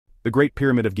The Great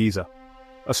Pyramid of Giza.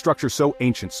 A structure so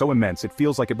ancient, so immense, it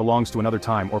feels like it belongs to another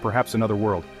time or perhaps another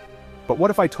world. But what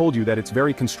if I told you that its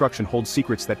very construction holds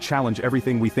secrets that challenge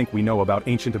everything we think we know about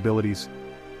ancient abilities?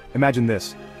 Imagine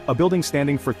this, a building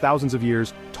standing for thousands of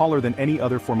years, taller than any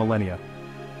other for millennia.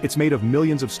 It's made of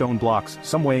millions of stone blocks,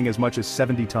 some weighing as much as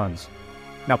 70 tons.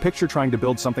 Now picture trying to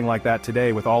build something like that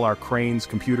today with all our cranes,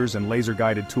 computers, and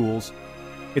laser-guided tools.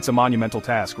 It's a monumental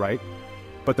task, right?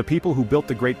 But the people who built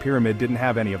the Great Pyramid didn't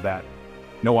have any of that.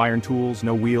 No iron tools,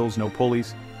 no wheels, no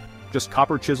pulleys. Just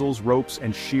copper chisels, ropes,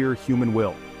 and sheer human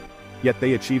will. Yet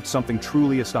they achieved something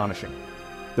truly astonishing.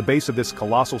 The base of this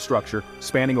colossal structure,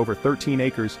 spanning over 13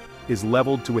 acres, is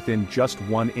leveled to within just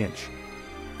 1 inch.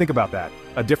 Think about that,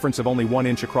 a difference of only 1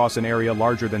 inch across an area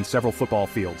larger than several football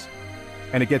fields.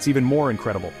 And it gets even more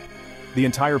incredible. The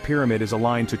entire pyramid is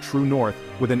aligned to true north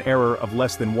with an error of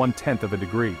less than 1/10 of a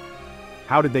degree.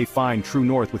 How did they find true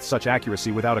north with such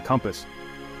accuracy without a compass?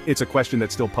 It's a question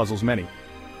that still puzzles many.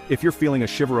 If you're feeling a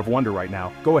shiver of wonder right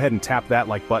now, go ahead and tap that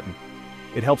like button.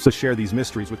 It helps us share these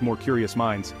mysteries with more curious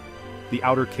minds. The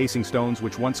outer casing stones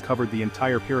which once covered the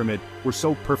entire pyramid were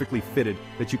so perfectly fitted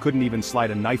that you couldn't even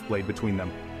slide a knife blade between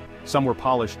them. Some were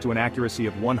polished to an accuracy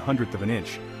of 1/100th of an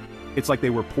inch. It's like they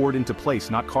were poured into place,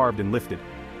 not carved and lifted.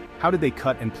 How did they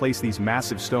cut and place these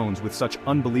massive stones with such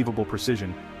unbelievable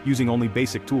precision, using only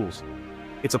basic tools?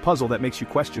 It's a puzzle that makes you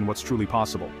question what's truly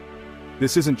possible.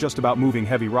 This isn't just about moving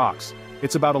heavy rocks,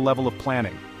 it's about a level of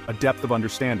planning, a depth of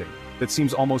understanding, that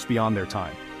seems almost beyond their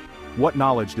time. What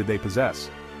knowledge did they possess?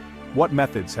 What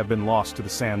methods have been lost to the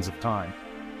sands of time?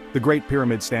 The Great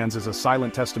Pyramid stands as a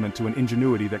silent testament to an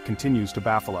ingenuity that continues to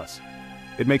baffle us.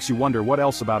 It makes you wonder, what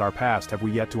else about our past have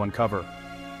we yet to uncover?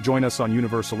 Join us on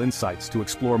Universal Insights to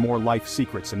explore more life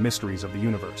secrets and mysteries of the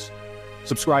universe.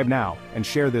 Subscribe now, and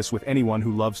share this with anyone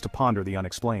who loves to ponder the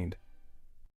unexplained.